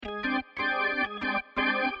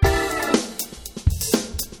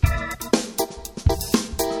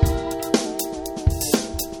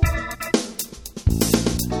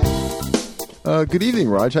Good evening,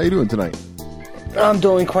 Raj. How you doing tonight? I'm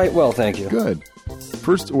doing quite well, thank you. Good.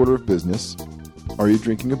 First order of business. Are you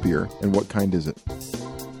drinking a beer, and what kind is it?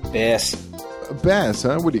 Bass. Bass,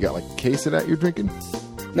 huh? What do you got, like a case of that you're drinking?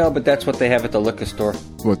 No, but that's what they have at the liquor store.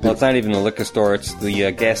 What? Well, it's not even the liquor store, it's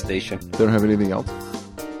the gas station. They don't have anything else?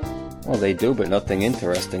 Well, they do, but nothing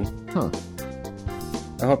interesting. Huh.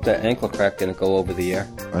 I hope that ankle crack didn't go over the air.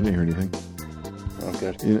 I didn't hear anything. Oh,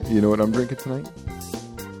 good. You know what I'm drinking tonight?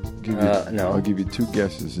 No. I'll give you two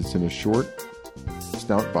guesses. It's in a short,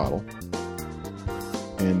 stout bottle,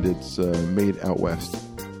 and it's made out west.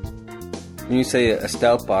 When you say a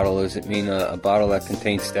stout bottle, does it mean a bottle that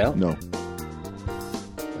contains stout? No.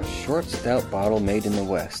 A short stout bottle made in the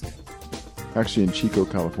West. Actually, in Chico,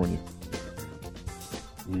 California.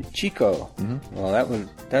 In Chico? Mm-hmm. Well,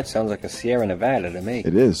 that sounds like a Sierra Nevada to me.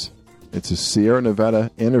 It is. It's a Sierra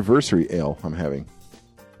Nevada anniversary ale I'm having.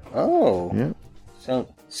 Oh. Yeah.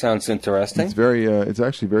 Sounds interesting. It's very. It's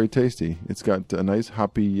actually very tasty. It's got a nice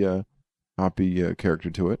hoppy character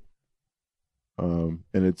to it, and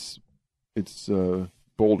it's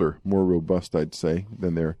bolder, more robust, I'd say,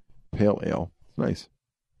 than their pale ale. It's nice.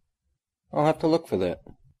 I'll have to look for that.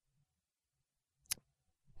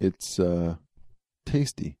 It's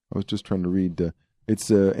tasty. I was just trying to read. It's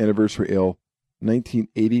anniversary ale,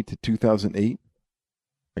 1980 to 2008.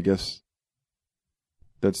 I guess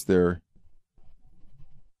that's their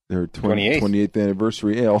 28th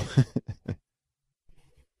anniversary ale.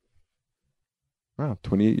 Wow,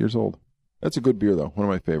 28 years old. That's a good beer, though. One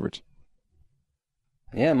of my favorites.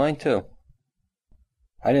 Yeah, mine too.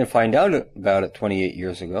 I didn't find out about it 28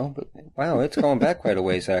 years ago, but wow, it's going back quite a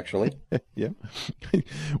ways, actually. Yeah.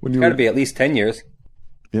 It's got to be at least 10 years.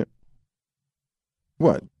 Yeah.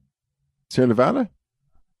 What? Sierra Nevada?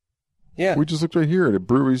 Yeah. We just looked right here at a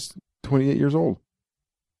brewery's 28 years old.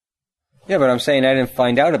 Yeah, but I'm saying I didn't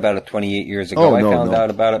find out about it 28 years ago. I found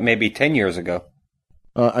out about it maybe 10 years ago.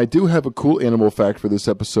 I do have a cool animal fact for this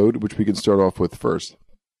episode, which we can start off with first.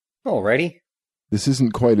 Alrighty. This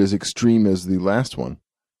isn't quite as extreme as the last one,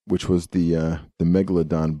 which was the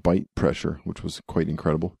megalodon bite pressure, which was quite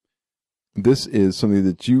incredible. This is something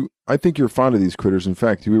that I think you're fond of these critters. In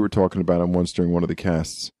fact, we were talking about them once during one of the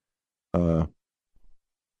casts. A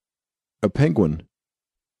penguin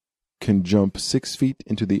can jump 6 feet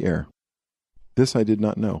into the air. This I did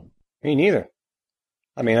not know. Me neither.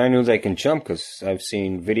 I mean, I knew they can jump because I've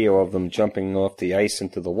seen video of them jumping off the ice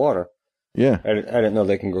into the water. Yeah. I didn't know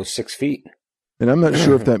they can go 6 feet. And I'm not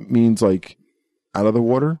sure if that means like out of the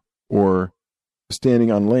water or standing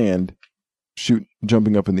on land,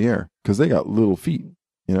 jumping up in the air. Because they got little feet,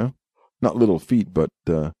 you know? Not little feet, but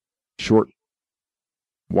short,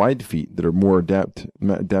 wide feet that are more adapted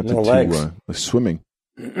to swimming.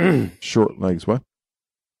 Short legs, what?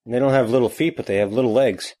 They don't have little feet, but they have little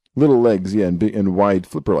legs. Little legs, yeah, and big and wide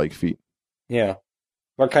flipper-like feet. Yeah.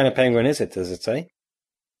 What kind of penguin is it? Does it say?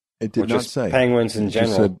 It did not say. Penguins in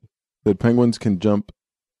general. It said that penguins can jump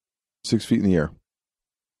 6 feet in the air.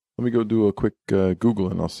 Let me go do a quick Google,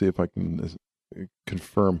 and I'll see if I can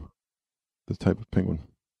confirm the type of penguin.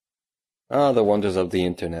 Ah, the wonders of the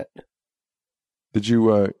internet. Did you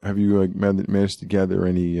have you managed to gather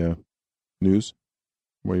any news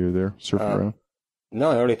while you were there surfing around? No,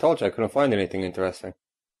 I already told you I couldn't find anything interesting.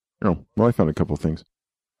 Oh, well, I found a couple of things.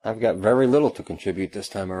 I've got very little to contribute this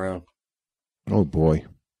time around. Oh, boy.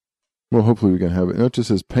 Well, hopefully we can have it. No, it just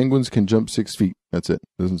says penguins can jump 6 feet. That's it.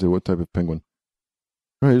 It doesn't say what type of penguin.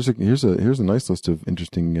 All right, here's a nice list of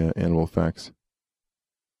interesting animal facts.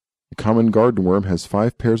 The common garden worm has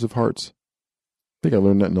 5 pairs of hearts. I think I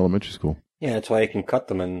learned that in elementary school. Yeah, that's why you can cut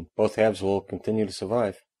them and both halves will continue to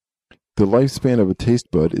survive. The lifespan of a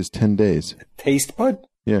taste bud is 10 days. A taste bud?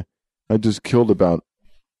 Yeah. I just killed about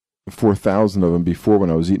 4,000 of them before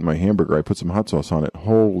when I was eating my hamburger. I put some hot sauce on it.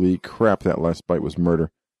 Holy crap, that last bite was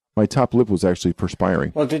murder. My top lip was actually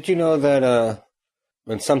perspiring. Well, did you know that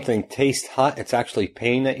when something tastes hot, it's actually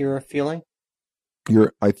pain that you're feeling?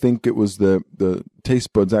 I think it was the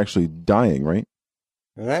taste buds actually dying, right?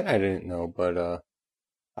 That I didn't know, but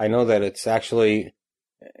I know that it's actually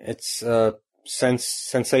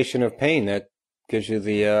sensation of pain that gives you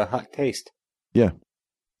the hot taste. Yeah,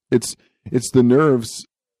 it's the nerves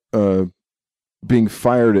being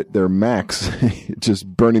fired at their max, just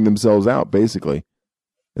burning themselves out, basically,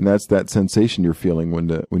 and that's that sensation you're feeling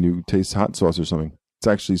when you taste hot sauce or something. It's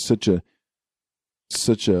actually such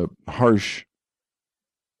a harsh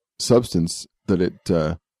substance that it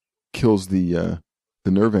kills the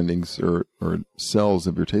nerve endings or cells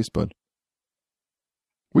of your taste bud.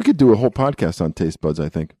 We could do a whole podcast on taste buds, I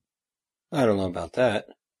think. I don't know about that.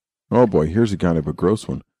 Oh boy, here's a kind of a gross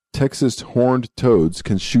one. Texas horned toads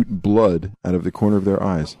can shoot blood out of the corner of their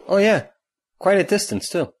eyes. Oh, yeah. Quite a distance,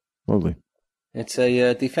 too. Lovely. It's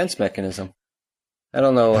a defense mechanism. I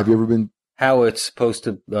don't know Have you ever been... how it's supposed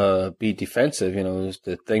to be defensive. You know,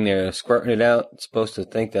 the thing they're squirting it out. It's supposed to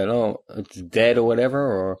think that, oh, it's dead or whatever,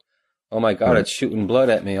 or, oh, my God, It's shooting blood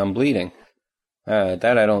at me. I'm bleeding.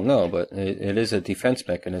 That I don't know, but it is a defense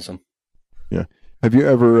mechanism. Yeah. Have you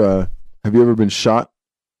ever been shot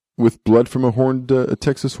with blood from a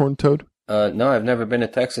Texas horned toad? No, I've never been to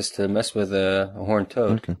Texas to mess with a horned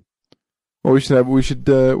toad. Okay. Well, we should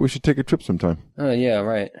take a trip sometime. Oh, yeah,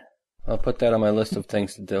 right. I'll put that on my list of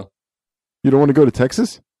things to do. You don't want to go to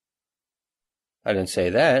Texas? I didn't say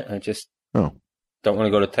that. I just don't want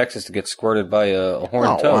to go to Texas to get squirted by a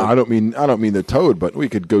horned toad. Well, I don't mean the toad, but we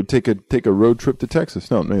could go take a road trip to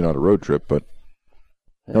Texas. No, maybe not a road trip, but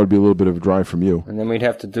that would be a little bit of a drive from you. And then we'd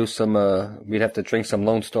have to do we'd have to drink some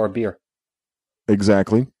Lone Star beer.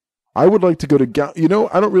 Exactly. I would like to go to,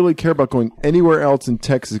 I don't really care about going anywhere else in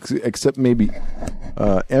Texas except maybe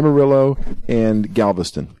Amarillo and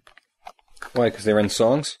Galveston. Why? Because they're in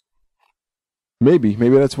songs? Maybe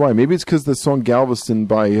that's why. Maybe it's because the song Galveston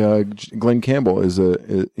by Glenn Campbell is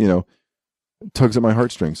tugs at my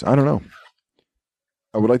heartstrings. I don't know.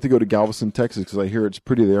 I would like to go to Galveston, Texas, because I hear it's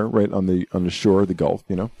pretty there, right on the shore of the Gulf.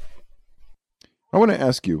 I want to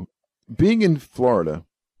ask you, being in Florida,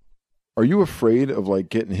 are you afraid of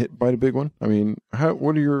getting hit by the big one? I mean,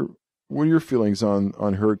 what are your feelings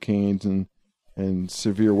on hurricanes and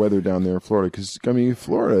severe weather down there in Florida? Because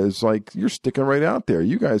Florida is you're sticking right out there.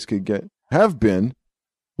 You guys have been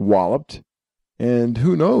walloped, and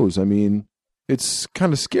who knows? I mean, it's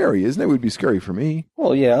kind of scary, isn't it? It would be scary for me.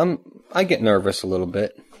 Well, yeah, I get nervous a little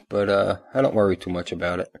bit, but I don't worry too much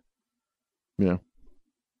about it. Yeah.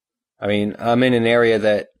 I mean, I'm in an area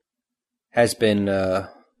that has been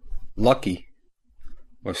lucky,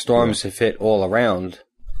 where storms have hit all around,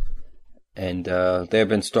 and there have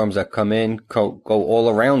been storms that come in, go all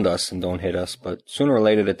around us and don't hit us, but sooner or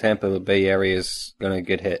later the Tampa Bay area is going to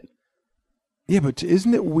get hit. Yeah, but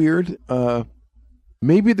isn't it weird?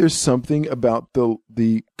 Maybe there's something about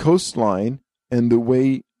the coastline and the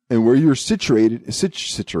way and where you're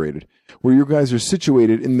situated, where you guys are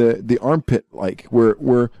situated in the armpit,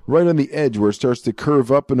 where right on the edge where it starts to curve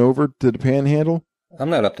up and over to the panhandle. I'm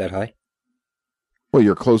not up that high. Well,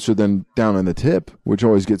 you're closer than down on the tip, which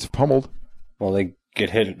always gets pummeled. Well, they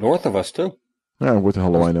get hit north of us too. What the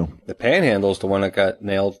hell do I know? The panhandle's the one that got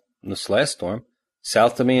nailed in this last storm.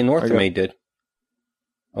 South of me and north of me did.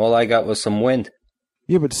 All I got was some wind.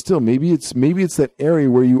 Yeah, but still, maybe it's that area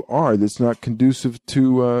where you are that's not conducive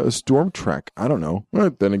to a storm track. I don't know.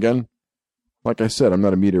 Well, then again, like I said, I'm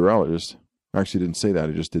not a meteorologist. I actually didn't say that.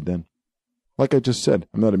 I just did then. Like I just said,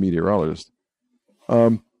 I'm not a meteorologist.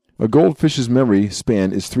 A goldfish's memory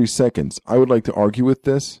span is 3 seconds. I would like to argue with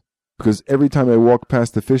this because every time I walk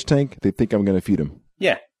past the fish tank, they think I'm going to feed them.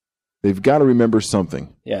 Yeah. They've got to remember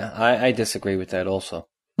something. Yeah, I disagree with that also.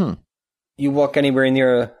 You walk anywhere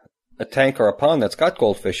near a tank or a pond that's got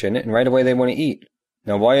goldfish in it, and right away they want to eat.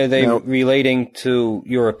 Now, why are they relating to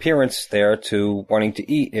your appearance there to wanting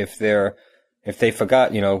to eat if they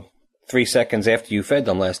forgot, 3 seconds after you fed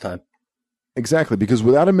them last time? Exactly, because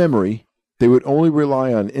without a memory, they would only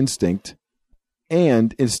rely on instinct,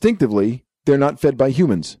 and instinctively, they're not fed by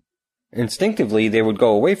humans. Instinctively, they would go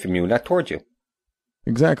away from you, not towards you.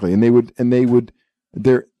 Exactly,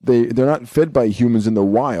 they're not fed by humans in the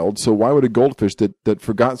wild, so why would a goldfish that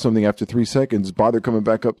forgot something after 3 seconds bother coming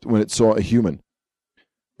back up when it saw a human?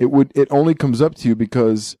 It only comes up to you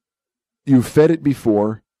because you fed it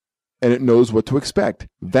before and it knows what to expect.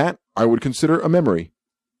 That I would consider a memory.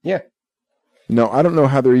 Yeah. Now, I don't know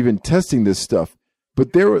how they're even testing this stuff,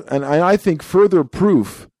 but I think further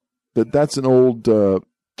proof that that's an old what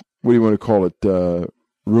do you want to call it,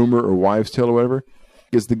 rumor or wives' tale or whatever,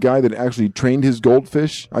 is the guy that actually trained his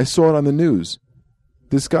goldfish. I saw it on the news.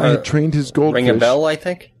 This guy had trained his goldfish. Ring a bell, I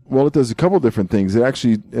think? Well, it does a couple different things. It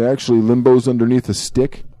actually limbos underneath a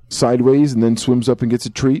stick sideways and then swims up and gets a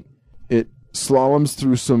treat. It slaloms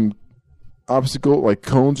through some obstacle, like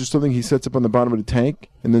cones or something he sets up on the bottom of the tank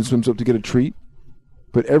and then swims up to get a treat.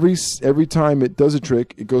 But every time it does a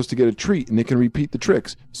trick, it goes to get a treat, and it can repeat the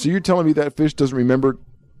tricks. So you're telling me that fish doesn't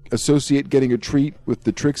associate getting a treat with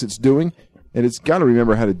the tricks it's doing? And it's got to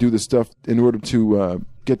remember how to do the stuff in order to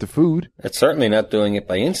get the food. It's certainly not doing it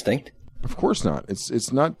by instinct. Of course not.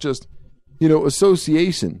 It's not just,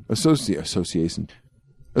 association.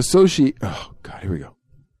 Oh, God, here we go.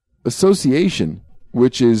 Association,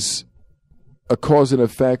 which is a cause and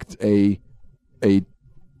effect, a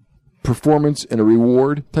performance and a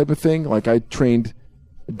reward type of thing. Like I trained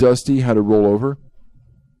Dusty how to roll over.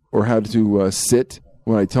 or how to sit.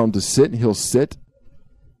 When I tell him to sit, he'll sit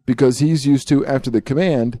because he's used to, after the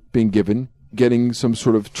command being given, getting some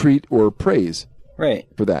sort of treat or praise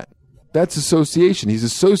for that. That's association. He's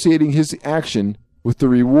associating his action with the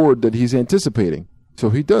reward that he's anticipating. So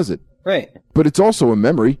he does it. Right. But it's also a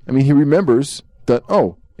memory. I mean, he remembers that,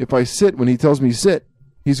 oh, if I sit when he tells me sit,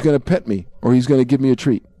 he's going to pet me or he's going to give me a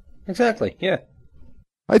treat. Exactly, yeah.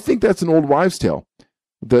 I think that's an old wives' tale.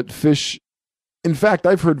 That fish, in fact,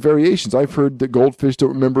 I've heard variations. I've heard that goldfish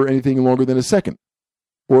don't remember anything longer than a second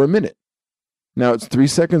or a minute. Now, it's 3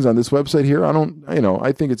 seconds on this website here.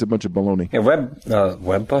 I think it's a bunch of baloney. Yeah,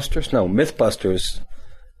 Mythbusters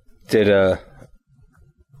did a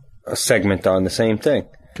segment on the same thing.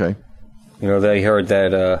 Okay. They heard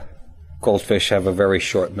that goldfish have a very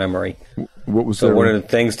short memory. What was so one of the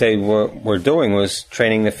things they were doing was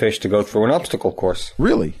training the fish to go through an obstacle course.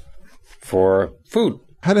 Really? For food.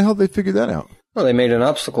 How the hell did they figure that out? Well, they made an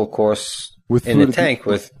obstacle course in the tank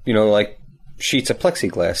with, like sheets of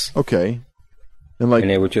plexiglass. Okay. And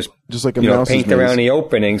they would just like a mouse paint around the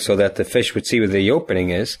opening so that the fish would see where the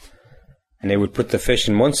opening is. And they would put the fish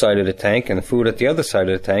in one side of the tank and the food at the other side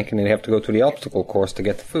of the tank, and they'd have to go through the obstacle course to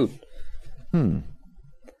get the food.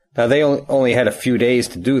 Now, they only had a few days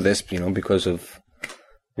to do this, because of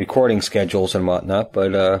recording schedules and whatnot.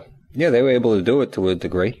 But, they were able to do it to a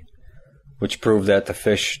degree, which proved that the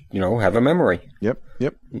fish, have a memory. Yep.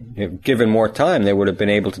 Given more time, they would have been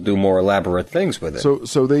able to do more elaborate things with it.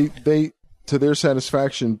 So they to their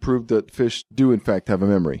satisfaction, proved that fish do, in fact, have a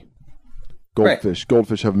memory.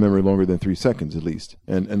 Goldfish have a memory longer than 3 seconds, at least,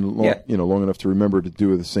 and long enough to remember to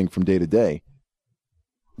do this thing from day to day.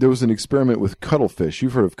 There was an experiment with cuttlefish.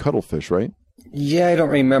 You've heard of cuttlefish, right? Yeah, I don't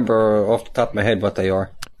remember off the top of my head what they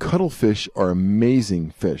are. Cuttlefish are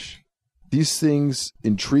amazing fish. These things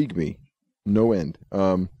intrigue me, no end.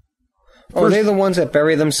 Are they the ones that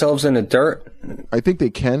bury themselves in the dirt? I think they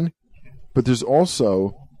can, but there's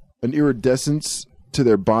also an iridescence to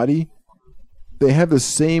their body. They have the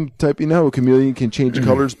same type. You know how a chameleon can change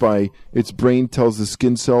colors by its brain tells the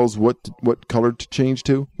skin cells what color to change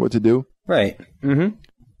to, what to do? Right. Mm-hmm.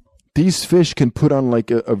 These fish can put on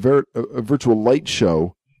like a virtual light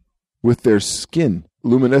show with their skin,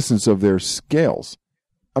 luminescence of their scales.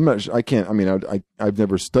 I'm not sure. I've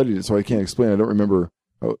never studied it, so I can't explain. I don't remember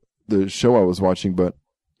the show I was watching, but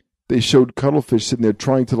they showed cuttlefish sitting there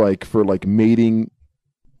trying to for mating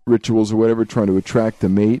rituals or whatever, trying to attract a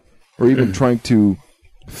mate, or even trying to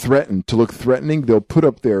look threatening. They'll put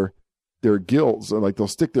up their gills, they'll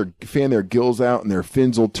fan their gills out, and their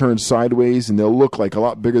fins will turn sideways, and they'll look like a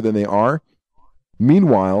lot bigger than they are.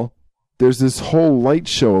 Meanwhile, there's this whole light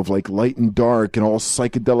show of light and dark and all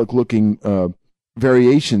psychedelic looking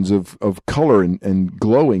variations of color and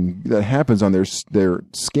glowing that happens on their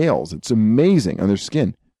scales. It's amazing on their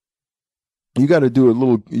skin. You got to do a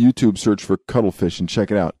little YouTube search for cuttlefish and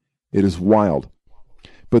check it out. It is wild.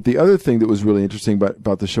 But the other thing that was really interesting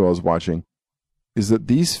about the show I was watching is that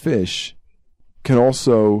these fish can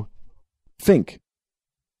also think.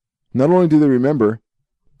 Not only do they remember,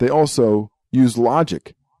 they also use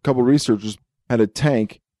logic. A couple of researchers had a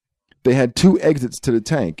tank. They had 2 exits to the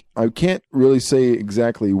tank. I can't really say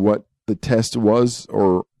exactly what the test was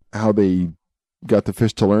or how they got the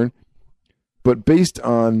fish to learn, but based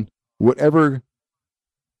on whatever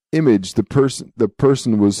image the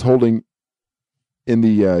person was holding in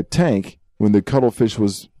the tank when the cuttlefish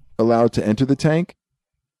was allowed to enter the tank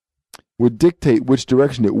would dictate which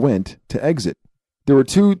direction it went to exit. There were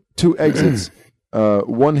two exits.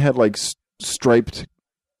 One had striped,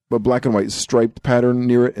 a black and white striped pattern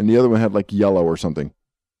near it, and the other one had yellow or something.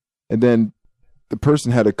 And then the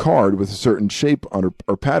person had a card with a certain shape on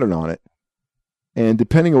or pattern on it. And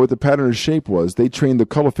depending on what the pattern or shape was, they trained the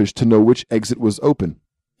cuttlefish to know which exit was open.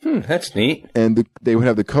 That's neat. And they would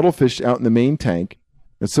have the cuttlefish out in the main tank,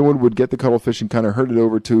 and someone would get the cuttlefish and kind of herd it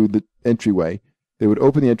over to the entryway. They would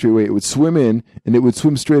open the entryway, it would swim in, and it would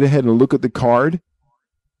swim straight ahead and look at the card,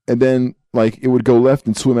 and then it would go left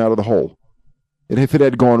and swim out of the hole. And if it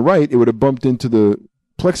had gone right, it would have bumped into the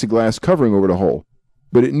plexiglass covering over the hole.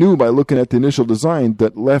 But it knew by looking at the initial design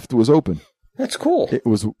that left was open. That's cool. It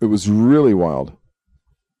was really wild.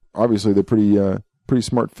 Obviously, they're pretty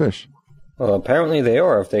smart fish. Well, apparently they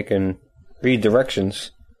are if they can read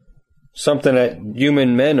directions. Something that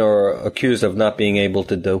human men are accused of not being able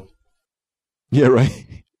to do. Yeah,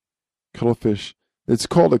 right. Cuttlefish. It's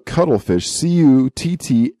called a cuttlefish. Cuttle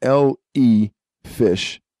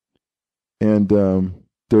fish. And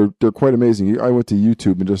they're quite amazing. I went to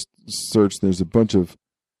YouTube and just searched. There's a bunch of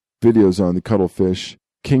videos on the cuttlefish.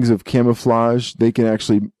 Kings of camouflage. They can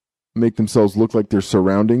actually make themselves look like their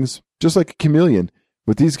surroundings, just like a chameleon.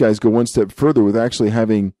 But these guys go one step further with actually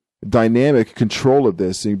having dynamic control of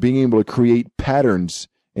this and being able to create patterns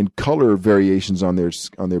and color variations on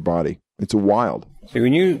their body. It's wild. See,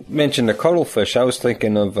 when you mentioned the cuttlefish, I was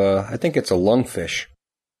thinking of, I think it's a lungfish.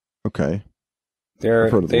 Okay.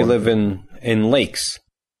 They live in lakes.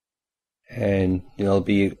 And, it'll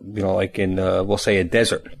be, like in, we'll say a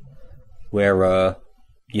desert, where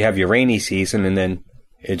you have your rainy season and then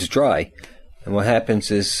it's dry. And what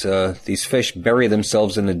happens is these fish bury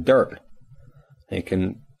themselves in the dirt.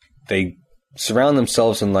 They surround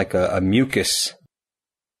themselves in like a mucus.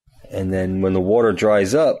 And then when the water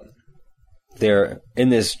dries up, they're in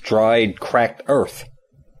this dried, cracked earth.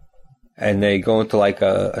 And they go into like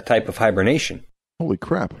a type of hibernation. Holy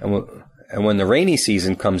crap. And when the rainy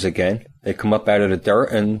season comes again, they come up out of the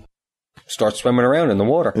dirt and start swimming around in the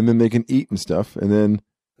water. And then they can eat and stuff. And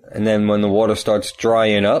then when the water starts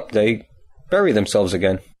drying up, they bury themselves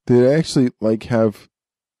again. They actually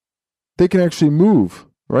they can actually move,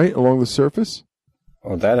 right, along the surface?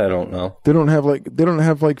 Oh, that I don't know. They don't have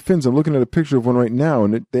like fins. I'm looking at a picture of one right now,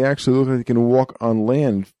 and they actually look like they can walk on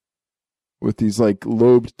land with these like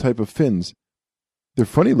lobed type of fins. They're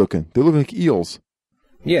funny looking. They look like eels.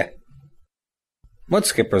 Yeah. Mud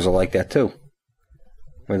skippers are like that too.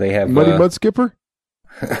 Where they have mud skipper?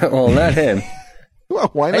 Well, not him. Well,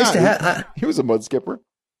 why not? He was a mud skipper.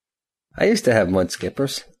 I used to have mud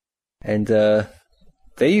skippers, and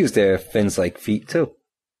they use their fins like feet too.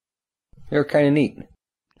 They were kind of neat.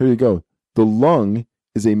 Here you go. The lung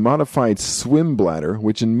is a modified swim bladder,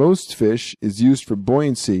 which in most fish is used for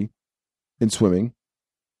buoyancy in swimming,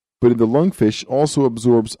 but in the lungfish also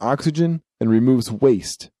absorbs oxygen and removes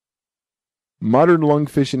waste. Modern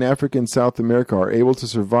lungfish in Africa and South America are able to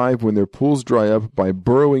survive when their pools dry up by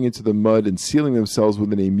burrowing into the mud and sealing themselves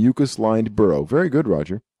within a mucus-lined burrow. Very good,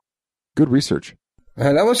 Roger. Good research.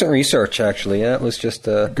 That wasn't research, actually. That was just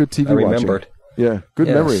good TV I remembered. Watching. Yeah, good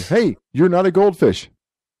memory. Hey, you're not a goldfish.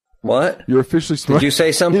 What? You're officially smart. Did you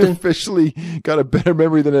say something? You officially got a better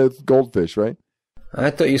memory than a goldfish, right?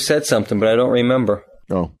 I thought you said something, but I don't remember.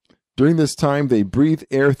 Oh. During this time, they breathe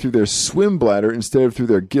air through their swim bladder instead of through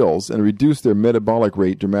their gills and reduce their metabolic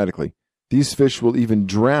rate dramatically. These fish will even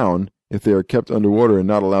drown if they are kept underwater and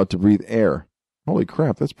not allowed to breathe air. Holy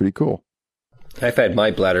crap, that's pretty cool. I've had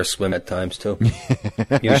my bladder swim at times, too.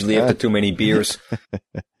 Usually after too many beers.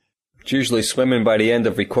 It's usually swimming by the end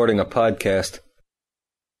of recording a podcast.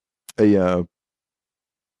 A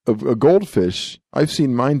goldfish, I've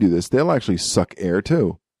seen mine do this. They'll actually suck air,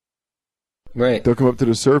 too. Right. They'll come up to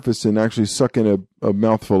the surface and actually suck in a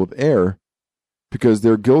mouthful of air because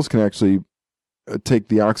their gills can actually take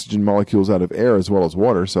the oxygen molecules out of air as well as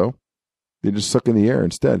water, so they just suck in the air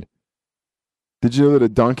instead. Did you know that a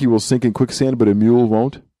donkey will sink in quicksand, but a mule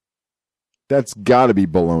won't? That's got to be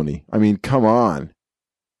baloney. I mean, come on.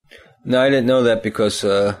 No, I didn't know that because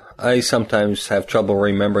I sometimes have trouble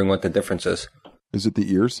remembering what the difference is. Is it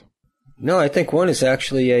the ears? No, I think one is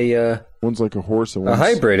actually a... one's like a horse and one's... a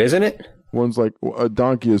hybrid, isn't it? One's like... a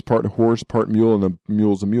donkey is part horse, part mule, and a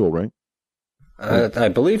mule's a mule, right? I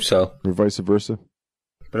believe so. Or vice versa?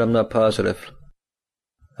 But I'm not positive.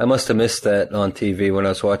 I must have missed that on TV when I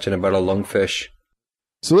was watching about a lungfish.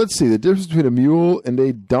 So let's see, the difference between a mule and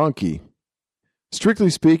a donkey. Strictly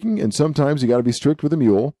speaking, and sometimes you got to be strict with a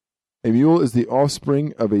mule is the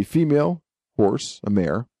offspring of a female horse, a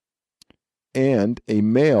mare, and a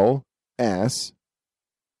male ass,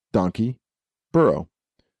 donkey, burro.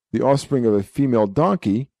 The offspring of a female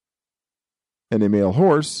donkey and a male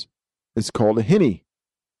horse is called a hinny.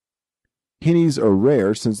 Hinnies are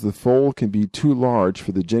rare since the foal can be too large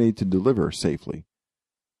for the jenny to deliver safely.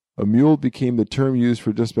 A mule became the term used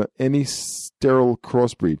for just about any sterile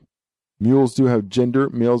crossbreed. Mules do have gender.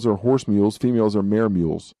 Males are horse mules. Females are mare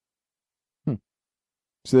mules.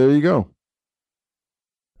 So there you go.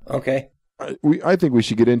 Okay. I think we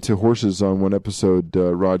should get into horses on one episode,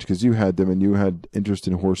 Raj, because you had them and you had interest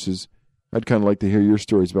in horses. I'd kind of like to hear your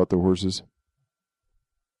stories about the horses.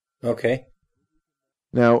 Okay.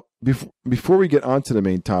 Now, before we get on to the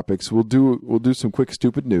main topics, we'll do some quick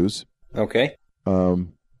stupid news. Okay.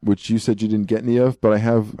 Which you said you didn't get any of, but I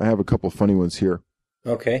have a couple funny ones here.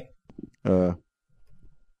 Okay.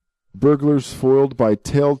 Burglars foiled by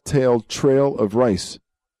telltale trail of rice.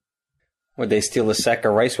 Would they steal a sack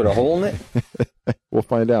of rice with a hole in it? We'll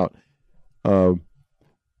find out. 4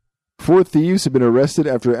 thieves have been arrested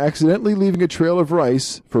after accidentally leaving a trail of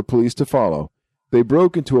rice for police to follow. They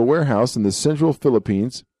broke into a warehouse in the central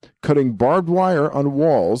Philippines, cutting barbed wire on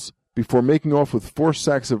walls before making off with 4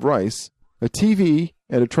 sacks of rice, a TV,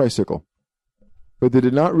 and a tricycle. But they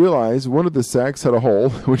did not realize one of the sacks had a hole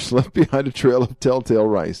which left behind a trail of telltale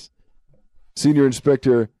rice. Senior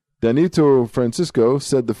Inspector Danito Francisco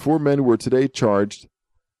said the 4 men were today charged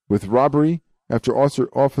with robbery after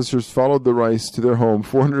officers followed the rice to their home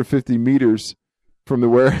 450 meters from the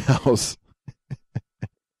warehouse.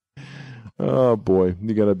 Oh, boy.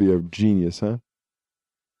 You got to be a genius, huh?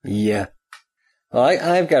 Yeah. Well,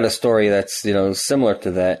 I've got a story that's, similar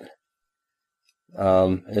to that.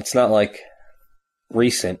 It's not like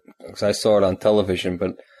recent, because I saw it on television,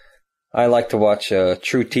 but I like to watch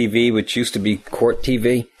True TV, which used to be Court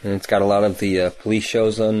TV, and it's got a lot of the police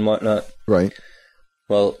shows and whatnot. Right.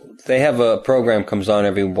 Well, they have a program comes on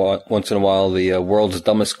every once in a while, the World's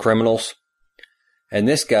Dumbest Criminals. And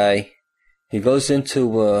this guy, he goes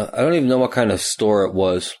into, I don't even know what kind of store it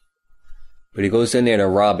was, but he goes in there to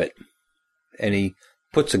rob it. And he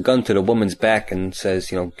puts a gun to the woman's back and says,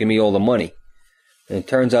 give me all the money. And it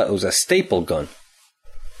turns out it was a staple gun.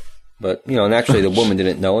 But, naturally the woman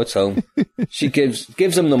didn't know it, so she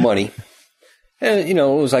gives him the money. And, it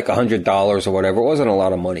was like $100 or whatever. It wasn't a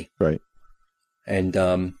lot of money. Right. And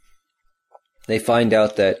they find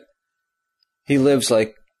out that he lives,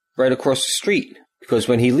 like, right across the street. Because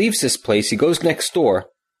when he leaves this place, he goes next door,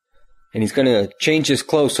 and he's going to change his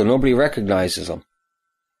clothes so nobody recognizes him.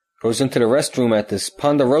 Goes into the restroom at this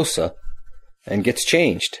Ponderosa and gets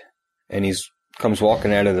changed. And he comes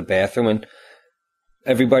walking out of the bathroom, and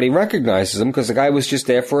everybody recognizes him because the guy was just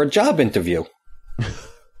there for a job interview.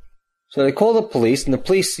 So they call the police, and the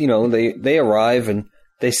police, they arrive, and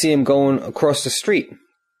they see him going across the street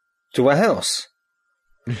to a house.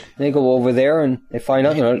 They go over there, and they find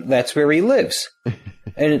out, that's where he lives.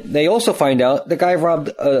 And they also find out the guy robbed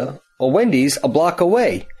a Wendy's a block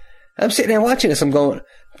away. I'm sitting there watching this. I'm going,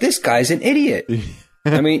 this guy's an idiot.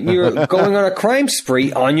 I mean, you're going on a crime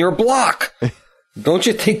spree on your block. Don't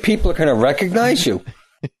you think people are going to recognize you?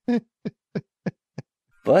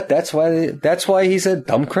 But that's why he's a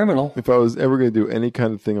dumb criminal. If I was ever going to do any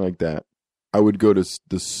kind of thing like that, I would go to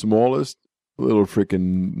the smallest little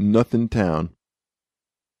freaking nothing town.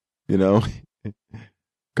 A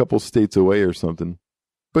couple states away or something.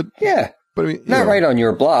 But yeah, but I mean, not right on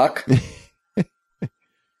your block.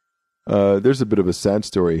 There's a bit of a sad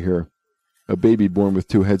story here. A baby born with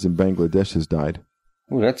 2 heads in Bangladesh has died.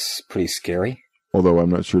 Ooh, that's pretty scary. Although I'm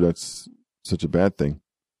not sure that's such a bad thing.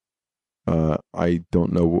 I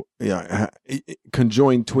don't know. Yeah,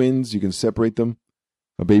 conjoined twins, you can separate them.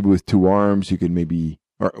 A baby with 2 arms, you can maybe...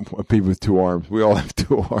 Or a baby with 2 arms. We all have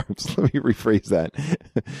 2 arms. Let me rephrase that.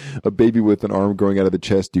 A baby with an arm growing out of the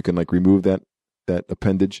chest, you can remove that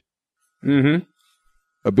appendage. Mm-hmm.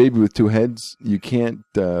 A baby with 2 heads, you can't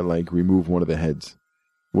remove one of the heads.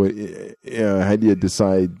 How do you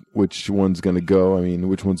decide which one's going to go? I mean,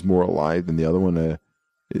 which one's more alive than the other one?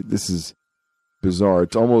 This is bizarre.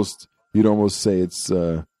 You'd almost say it's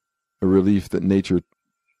a relief that nature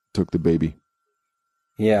took the baby.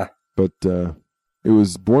 Yeah. But it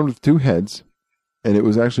was born with 2 heads, and it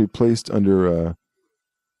was actually placed under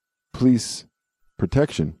police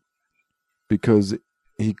protection because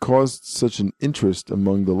he caused such an interest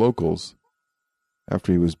among the locals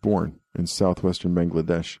after he was born in southwestern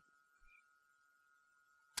Bangladesh.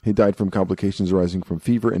 He died from complications arising from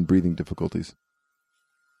fever and breathing difficulties.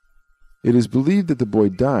 It is believed that the boy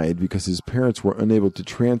died because his parents were unable to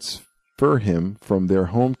transfer him from their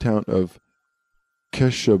hometown of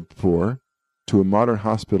Keshavpur to a modern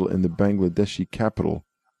hospital in the Bangladeshi capital,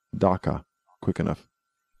 Dhaka, quick enough.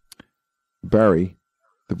 Barry,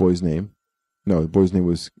 the boy's name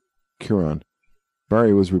was Kiran.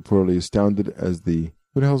 Barry was reportedly astounded as who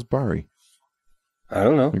the hell's Barry? I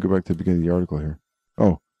don't know. Let me go back to the beginning of the article here.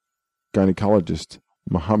 Oh, gynecologist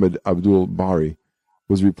Muhammad Abdul Bari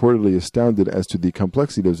was reportedly astounded as to the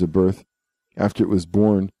complexity of the birth after it was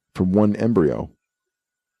born from one embryo.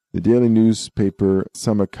 The daily newspaper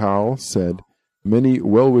Samakal said many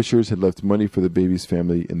well-wishers had left money for the baby's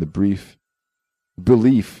family in the brief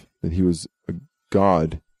belief that he was a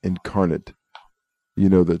god incarnate. You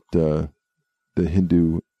know that the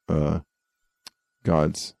Hindu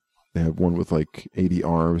gods, they have one with 80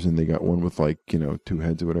 arms, and they got one with 2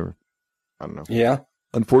 heads or whatever. I don't know. Yeah.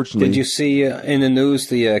 Unfortunately. Did you see in the news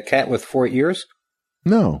the cat with 4 ears?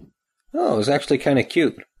 No. Oh, it was actually kind of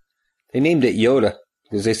cute. They named it Yoda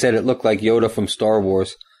because they said it looked like Yoda from Star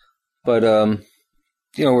Wars. But,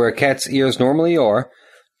 where a cat's ears normally are,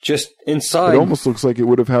 just inside. It almost looks like it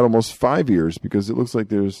would have had almost 5 ears because it looks like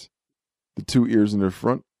there's the 2 ears in the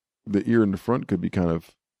front. The ear in the front could be kind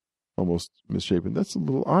of almost misshapen. That's a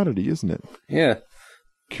little oddity, isn't it? Yeah.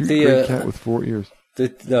 Cute gray cat with 4 ears.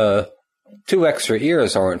 The 2 extra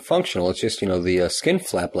ears aren't functional. It's just, the skin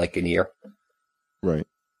flap like an ear. Right.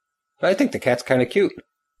 But I think the cat's kind of cute.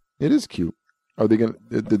 It is cute. Are they going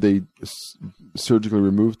to, did they surgically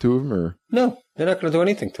remove two of them, or? No, they're not going to do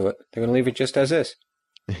anything to it. They're going to leave it just as is.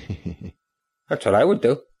 That's what I would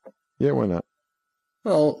do. Yeah, why not?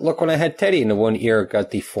 Well, look, when I had Teddy and the one ear got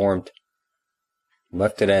deformed.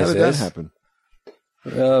 Left it as is. How did that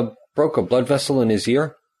happen? Broke a blood vessel in his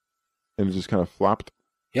ear. And it just kind of flopped?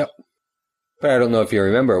 Yep. But I don't know if you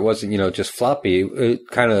remember, it wasn't, just floppy. It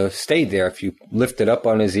kind of stayed there. If you lifted up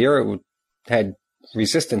on his ear, it had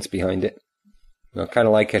resistance behind it. Kind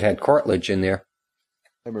of like it had cartilage in there.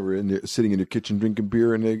 I remember sitting in your kitchen drinking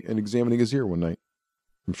beer and examining his ear one night.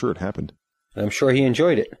 I'm sure it happened. I'm sure he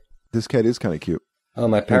enjoyed it. This cat is kind of cute. Oh,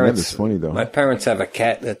 my parents. That is funny, though. My parents have a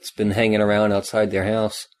cat that's been hanging around outside their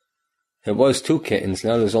house. It was 2 kittens.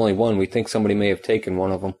 Now there's only 1. We think somebody may have taken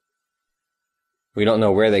one of them. We don't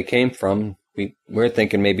know where they came from. We're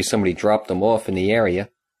thinking maybe somebody dropped them off in the area.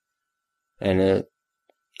 And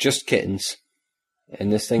just kittens.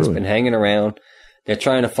 And this thing's been hanging around. They're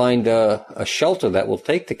trying to find a shelter that will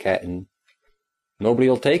take the cat, and nobody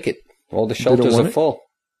will take it. All the shelters are full.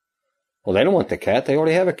 Well, they don't want the cat. They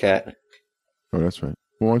already have a cat. Oh, that's right.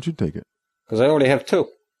 Well, why don't you take it? Because I already have 2.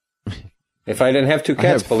 If I didn't have 2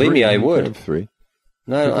 cats, believe me, I would. I have 3.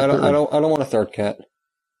 No, I don't want a 3rd cat.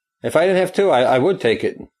 If I didn't have 2, I would take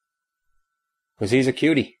it. Because he's a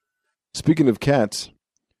cutie. Speaking of cats,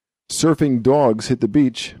 surfing dogs hit the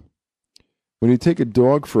beach. When you take a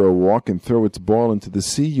dog for a walk and throw its ball into the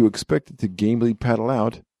sea, you expect it to gamely paddle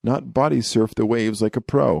out, not body surf the waves like a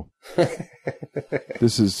pro.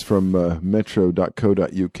 This is from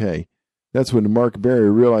metro.co.uk. That's when Mark Berry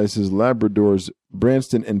realized his Labradors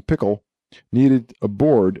Branston and Pickle needed a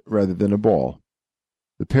board rather than a ball.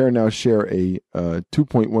 The pair now share a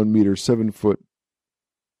 2.1 meter, 7-foot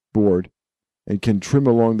board and can trim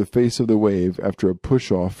along the face of the wave after a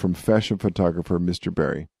push-off from fashion photographer Mr.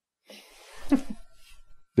 Berry.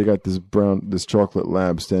 They got this chocolate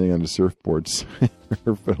lab standing on the surfboards,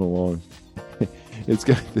 surfing along. It's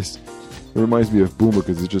got this. It reminds me of Boomer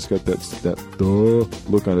because it's just got that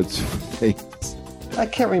look on its face. I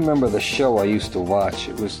can't remember the show I used to watch.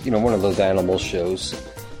 It was, one of those animal shows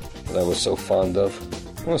that I was so fond of.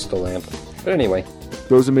 What's the lamp? But anyway,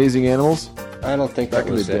 Those Amazing Animals. I don't think that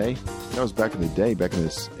was back in the day. That was back in the day, back in the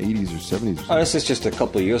 80s or 70s. Or something. Oh, this is just a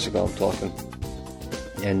couple of years ago. I'm talking.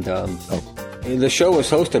 And the show was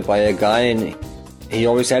hosted by a guy, and he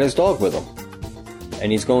always had his dog with him.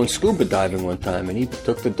 And he's going scuba diving one time, and he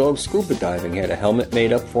took the dog scuba diving. He had a helmet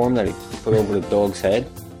made up for him that he put over the dog's head.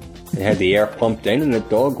 It had the air pumped in, and the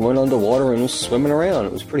dog went underwater and was swimming around.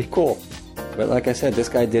 It was pretty cool. But like I said, this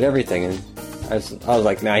guy did everything, and I was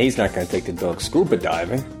like, nah, he's not going to take the dog scuba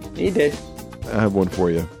diving. He did. I have one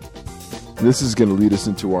for you. This is going to lead us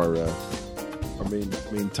into our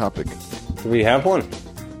main topic. Do we have one?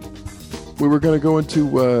 We were going to go into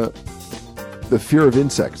the fear of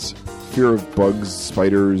insects. Fear of bugs,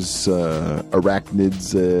 spiders,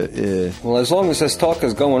 arachnids. Well, as long as this talk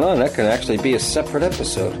is going on, that can actually be a separate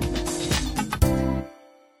episode.